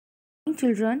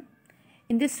children,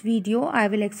 in this video I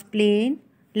will explain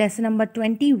lesson number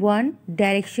 21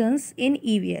 directions in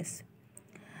EVS.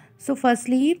 So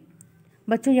firstly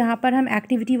बच्चों यहाँ पर हम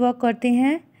activity work करते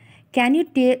हैं. Can you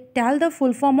tell the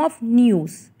full form of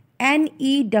news.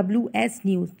 NEWS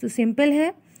news. तो simple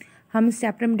है, हम इस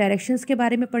चैप्टर में डायरेक्शंस के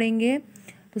बारे में पढ़ेंगे.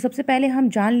 तो सबसे पहले हम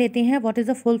जान लेते हैं what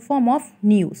is the full form of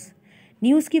news.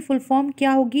 News की फुल फॉर्म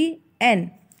क्या होगी?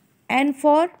 N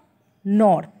for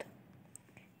north,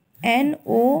 NORTH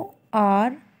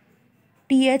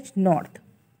north.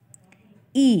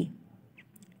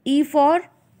 E for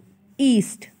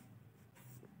east.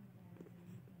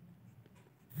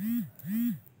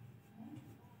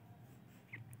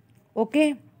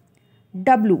 Okay.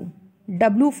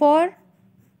 W for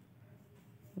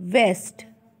waste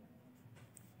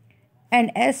and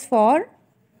S for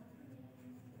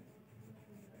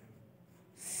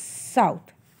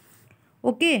south.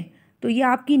 Okay, तो ये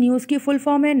आपकी न्यूज़ की फुल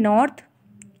फॉर्म है. North,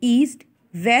 east,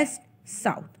 waste,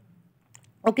 south.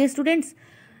 Okay students,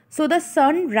 so the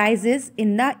sun rises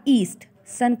in the east.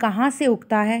 सन कहाँ से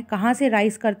उगता है, कहाँ से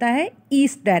राइज करता है?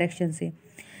 ईस्ट डायरेक्शन से.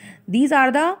 These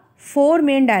are the 4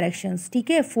 main directions.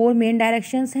 ठीक है, 4 मेन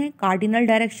डायरेक्शंस हैं, कार्डिनल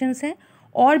डायरेक्शंस हैं,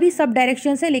 और भी सब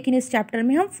डायरेक्शंस हैं, लेकिन इस चैप्टर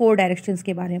में हम 4 डायरेक्शंस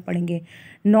के बारे में पढ़ेंगे.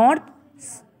 North,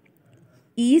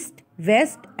 east,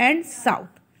 waste and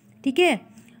south. ठीक है,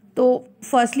 तो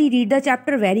firstly read the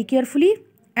chapter very carefully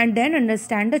and then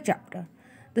understand the chapter.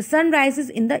 The sun rises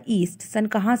in the east. सन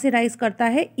कहाँ से राइज करता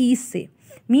है? ईस्ट से.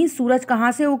 मीन्स सूरज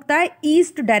कहाँ से उगता है?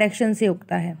 ईस्ट डायरेक्शन से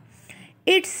उगता है.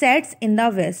 It sets in the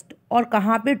waste. और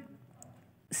कहाँ पे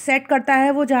सेट करता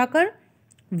है वो? जाकर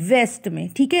वेस्ट में.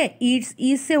 ठीक है,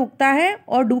 ईस्ट से उगता है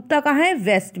और डूबता कहाँ है?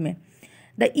 वेस्ट में.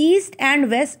 The east and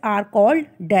waste are called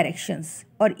directions.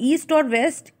 और ईस्ट और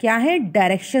वेस्ट क्या है?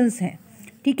 डायरेक्शंस हैं.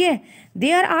 ठीक है,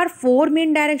 देयर आर 4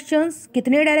 मेन डायरेक्शंस.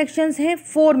 कितने डायरेक्शंस हैं?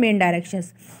 4 main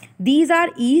directions. These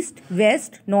are east,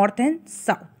 waste, north and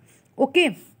south. Okay,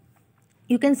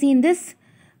 you can see in this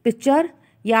picture.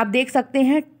 ये आप देख सकते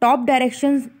हैं टॉप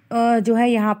डायरेक्शन जो है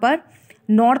यहाँ पर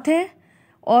नॉर्थ है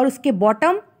और उसके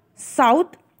बॉटम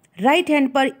साउथ. राइट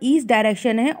हैंड पर ईस्ट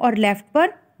डायरेक्शन है और लेफ्ट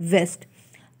पर वेस्ट.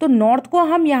 तो नॉर्थ को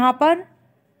हम यहाँ पर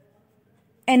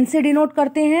N से डिनोट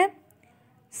करते हैं,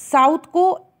 साउथ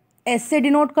को S से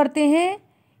डिनोट करते हैं,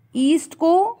 ईस्ट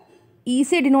को E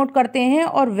से डिनोट करते हैं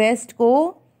और वेस्ट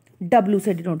को W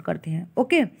से डिनोट करते हैं.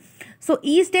 Okay, so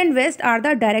east and waste are the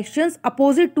directions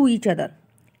opposite to each other.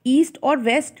 East और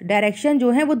वेस्ट डायरेक्शन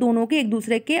जो है वो दोनों के एक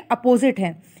दूसरे के अपोजिट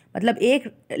हैं. मतलब एक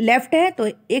लेफ्ट है तो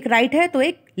एक राइट है तो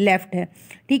एक लेफ्ट है.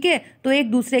 ठीक है, तो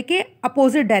एक दूसरे के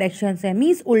अपोजिट डायरेक्शंस हैं.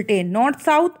 मीन्स उल्टे. नॉर्थ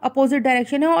साउथ अपोजिट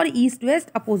डायरेक्शन है और ईस्ट वेस्ट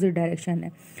अपोजिट डायरेक्शन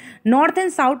है. North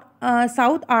and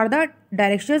south are the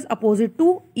directions opposite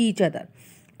to each other.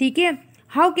 ठीक है,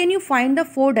 how can you find the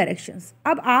 4 directions.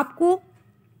 अब आपको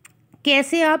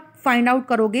कैसे आप फाइंड आउट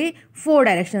करोगे 4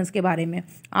 डायरेक्शंस के बारे में,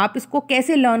 आप इसको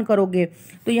कैसे लर्न करोगे?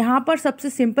 तो यहाँ पर सबसे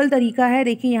सिंपल तरीका है.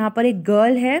 देखिए, यहाँ पर एक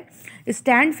गर्ल है.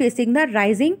 Stand facing the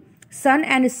rising sun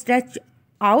and stretch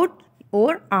out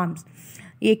और आर्म्स.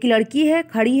 एक लड़की है,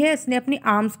 खड़ी है, इसने अपनी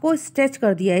आर्म्स को स्ट्रेच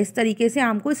कर दिया है. इस तरीके से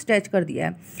आर्म को स्ट्रेच कर दिया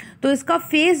है. तो इसका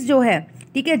फेस जो है,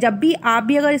 ठीक है, जब भी आप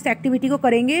भी अगर इस एक्टिविटी को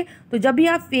करेंगे तो जब भी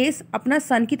आप फेस अपना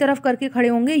सन की तरफ करके खड़े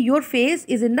होंगे, your face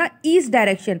is in the east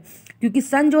direction. क्योंकि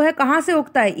सन जो है कहाँ से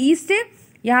उगता है? ईस्ट से.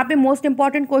 यहाँ पे मोस्ट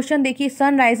इंपॉर्टेंट क्वेश्चन देखिए,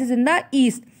 sun rises in the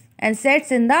east and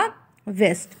sets in the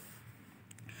waste.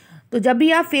 तो जब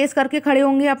भी आप फेस करके खड़े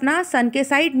होंगे अपना सन के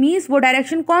साइड, मीन्स वो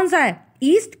डायरेक्शन कौन सा है?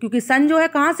 ईस्ट. क्योंकि सन जो है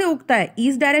कहाँ से उगता है?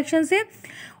 ईस्ट डायरेक्शन से.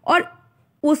 और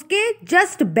उसके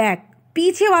जस्ट बैक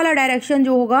पीछे वाला डायरेक्शन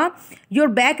जो होगा, your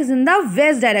back is in the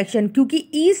west direction. क्योंकि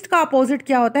ईस्ट का अपोजिट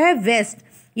क्या होता है? वेस्ट.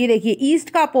 ये देखिए, ईस्ट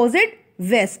का अपोजिट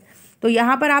वेस्ट. तो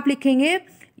यहाँ पर आप लिखेंगे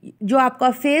जो आपका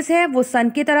फेस है वो सन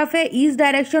की तरफ है, ईस्ट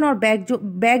डायरेक्शन, और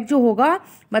बैक जो होगा,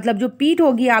 मतलब जो पीठ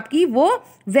होगी आपकी, वो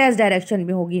वेस्ट डायरेक्शन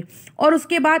में होगी. और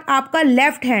उसके बाद आपका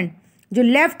लेफ्ट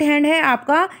हैंड है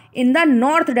आपका इन द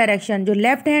नॉर्थ डायरेक्शन. जो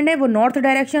लेफ्ट हैंड है वो नॉर्थ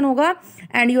डायरेक्शन होगा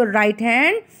and your right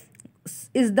hand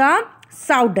is the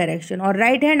south direction, और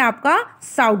राइट हैंड आपका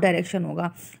साउथ डायरेक्शन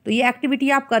होगा. तो ये एक्टिविटी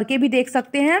आप करके भी देख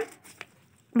सकते हैं.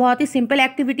 बहुत ही सिंपल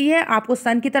एक्टिविटी है. आपको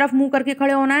सन की तरफ मुंह करके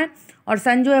खड़े होना है और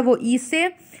सन जो है वो ईस्ट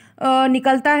से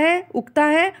निकलता है, उगता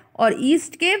है, और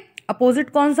ईस्ट के अपोजिट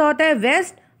कौन सा होता है?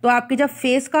 वेस्ट. तो आपके जब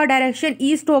फेस का डायरेक्शन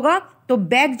ईस्ट होगा तो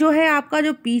बैक जो है आपका,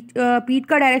 जो पीठ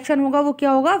का डायरेक्शन होगा, वो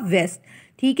क्या होगा? वेस्ट.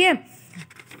 ठीक है,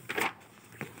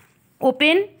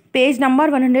 ओपन पेज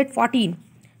नंबर 114.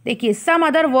 देखिए, some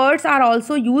other words are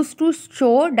also use to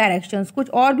show directions. कुछ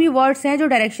और भी वर्ड्स हैं जो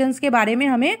डायरेक्शंस के बारे में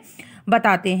हमें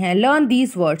बताते हैं. Learn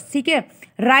these words. ठीक है,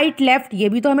 राइट लेफ्ट, ये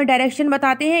भी तो हमें डायरेक्शन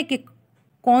बताते हैं कि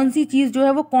कौन सी चीज़ जो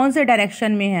है वो कौन से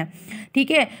डायरेक्शन में है।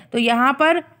 ठीक है, तो यहाँ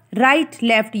पर राइट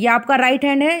लेफ्ट, ये आपका राइट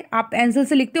हैंड है, आप पेंसिल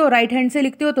से लिखते हो, राइट हैंड से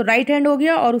लिखते हो तो राइट हैंड हो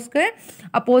गया, और उसके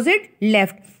अपोजिट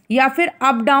लेफ्ट। या फिर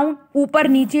अप डाउन, ऊपर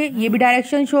नीचे, ये भी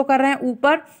डायरेक्शन शो कर रहे हैं,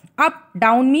 ऊपर अप,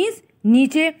 डाउन मीन्स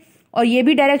नीचे, और ये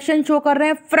भी डायरेक्शन शो कर रहे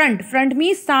हैं फ्रंट, फ्रंट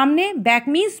मीन्स सामने, बैक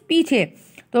मीन्स पीछे,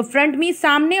 तो फ्रंट मीन्स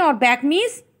सामने और बैक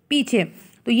मीन्स पीछे।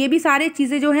 तो ये भी सारे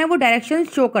चीज़ें जो हैं वो डायरेक्शन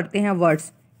शो करते हैं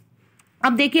वर्ड्स।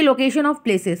 अब देखिए location of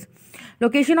places,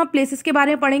 location of places के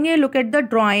बारे में पढ़ेंगे। लुक एट द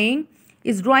ड्राइंग,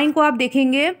 इस ड्राइंग को आप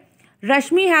देखेंगे।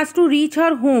 रश्मि has to reach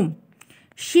her home,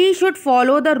 she should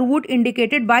follow the root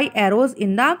indicated by arrows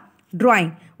in the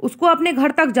drawing. उसको अपने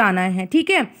घर तक जाना है, ठीक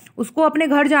है, उसको अपने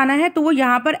घर जाना है, तो वो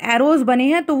यहाँ पर एरोज बने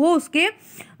हैं, तो वो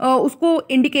उसको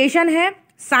इंडिकेशन है,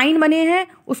 साइन बने हैं,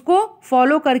 उसको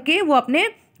फॉलो करके वो अपने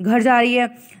घर जा रही है।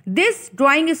 This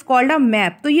drawing is called a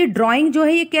map, तो ये ड्राइंग जो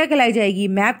है ये क्या कहलाई जाएगी,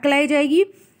 मैप कहलाई जाएगी।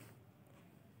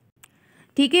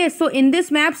 ठीक है, सो in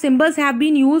this map symbols have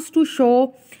been used to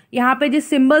show, यहाँ पे जो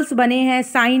सिंबल्स बने हैं,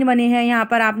 साइन बने हैं, यहाँ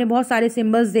पर आपने बहुत सारे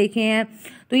सिंबल्स देखे हैं,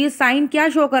 तो ये साइन क्या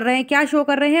शो कर रहे हैं, क्या शो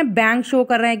कर रहे हैं, बैंक शो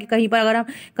कर रहे हैं कि कहीं पर अगर हम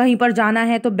कहीं पर जाना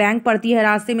है तो बैंक पड़ती है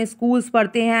रास्ते में, स्कूल्स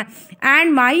पड़ते हैं,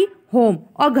 एंड माई होम,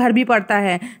 और घर भी पड़ता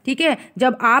है। ठीक है,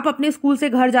 जब आप अपने स्कूल से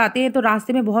घर जाते हैं तो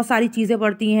रास्ते में बहुत सारी चीज़ें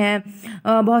पड़ती हैं,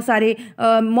 बहुत सारे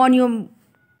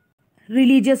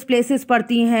रिलीजियस प्लेसेस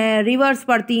पड़ती हैं, रिवर्स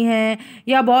पड़ती हैं,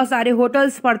 या बहुत सारे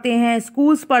होटल्स पड़ते हैं,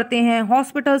 स्कूल्स पड़ते हैं,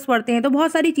 हॉस्पिटल्स पड़ते हैं, तो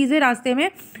बहुत सारी चीज़ें रास्ते में,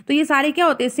 तो ये सारे क्या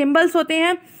होते हैं, सिंबल्स होते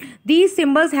हैं। These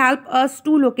symbols help us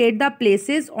to locate the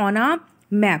places on a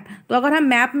map. तो अगर हम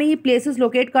मैप में ही प्लेसेस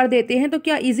लोकेट कर देते हैं तो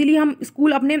क्या इजीली हम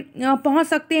स्कूल अपने पहुंच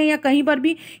सकते हैं, या कहीं पर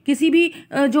भी किसी भी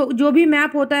जो भी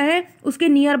मैप होता है उसके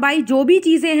नियर बाई जो भी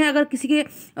चीज़ें हैं, अगर किसी के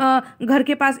घर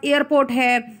के पास एयरपोर्ट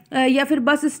है, या फिर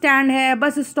बस स्टैंड है,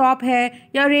 बस स्टॉप है,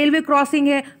 या रेलवे क्रॉसिंग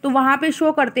है, तो वहाँ पे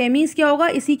शो करते हैं, मीन्स क्या होगा,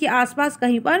 इसी के आसपास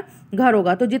कहीं पर घर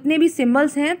होगा। तो जितने भी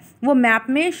सिम्बल्स हैं वो मैप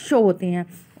में शो होते हैं।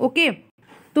 ओके,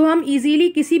 तो हम इजीली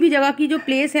किसी भी जगह की जो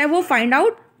प्लेस है वो फाइंड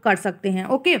आउट कर सकते हैं।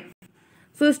 Okay,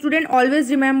 so student always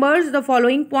remembers the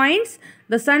following points.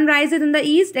 The sun rises in the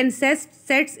east and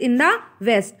sets in the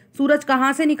west. सूरज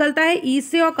कहाँ से निकलता है,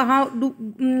 ईस्ट से, और कहाँ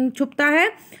छुपता है,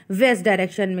 वेस्ट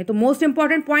डायरेक्शन में। तो मोस्ट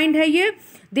इंपॉर्टेंट पॉइंट है ये।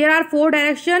 देयर आर 4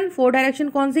 डायरेक्शन, 4 डायरेक्शन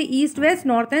कौन से, east, waste,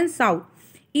 north and south.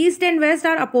 East and waste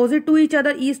are opposite to each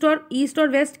other, east और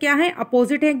वेस्ट क्या है,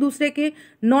 अपोजिट है एक दूसरे के,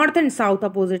 नॉर्थ एंड साउथ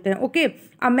अपोजिट है। Okay,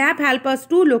 a map help us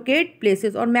to locate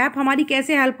places, और मैप हमारी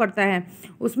कैसे हेल्प करता है,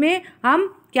 उसमें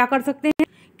हम क्या कर सकते हैं,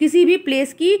 किसी भी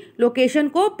प्लेस की लोकेशन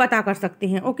को पता कर सकते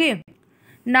हैं। Okay,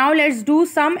 now let's do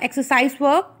some exercise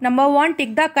work. Number 1,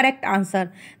 tick the correct answer.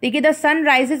 देखिए, the sun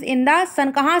rises in the,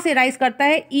 सन कहाँ से राइज करता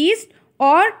है, ईस्ट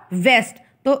और वेस्ट,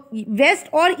 तो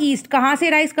वेस्ट और ईस्ट कहाँ से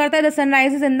राइज करता है, the sun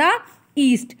rises in the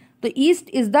east, तो east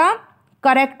is the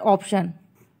correct option.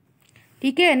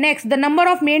 ठीक है, next, the number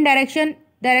of main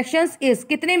directions is,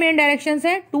 कितने मेन डायरेक्शंस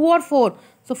हैं, 2 और 4,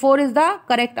 सो 4 is the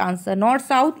correct answer, north,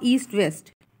 south, east,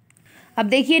 waste. अब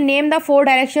देखिए, नेम द 4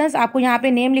 डायरेक्शंस, आपको यहाँ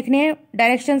पे नेम लिखने हैं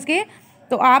डायरेक्शंस के,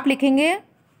 तो आप लिखेंगे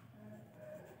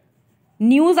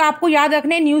न्यूज़, आपको याद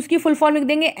रखने, न्यूज़ की फुल फॉर्म लिख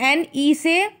देंगे, NE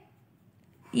से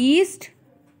ईस्ट,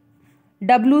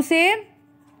 W से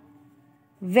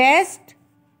वेस्ट,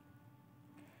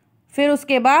 फिर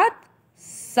उसके बाद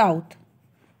साउथ।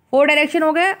 4 डायरेक्शन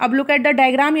हो गए। अब लुक एट द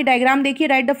डायग्राम, ये डायग्राम देखिए,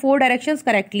 राइट द 4 डायरेक्शंस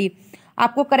करेक्टली।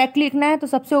 आपको करेक्टली लिखना है, तो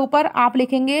सबसे ऊपर आप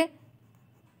लिखेंगे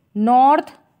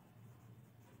नॉर्थ,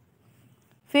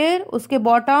 फिर उसके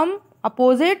बॉटम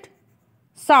अपोजिट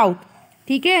साउथ।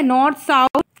 ठीक है, नॉर्थ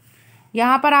साउथ,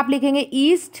 यहां पर आप लिखेंगे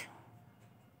ईस्ट,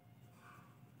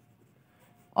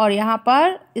 और यहां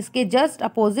पर इसके जस्ट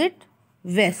अपोजिट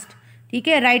वेस्ट। ठीक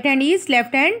है, right hand east,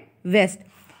 left hand waste,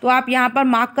 तो आप यहां पर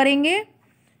मार्क करेंगे।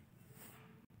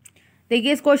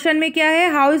 देखिए, इस क्वेश्चन में क्या है,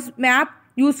 how is map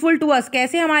useful to us,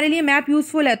 कैसे हमारे लिए मैप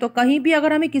यूजफुल है। तो कहीं भी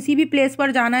अगर हमें किसी भी प्लेस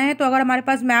पर जाना है, तो अगर हमारे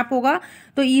पास मैप होगा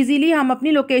तो इजीली हम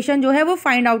अपनी लोकेशन जो है वो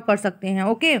फाइंड आउट कर सकते हैं।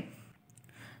 Okay,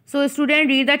 so student,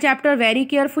 read the chapter very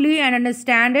carefully and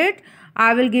understand it.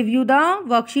 I will give you the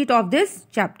worksheet of this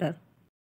chapter.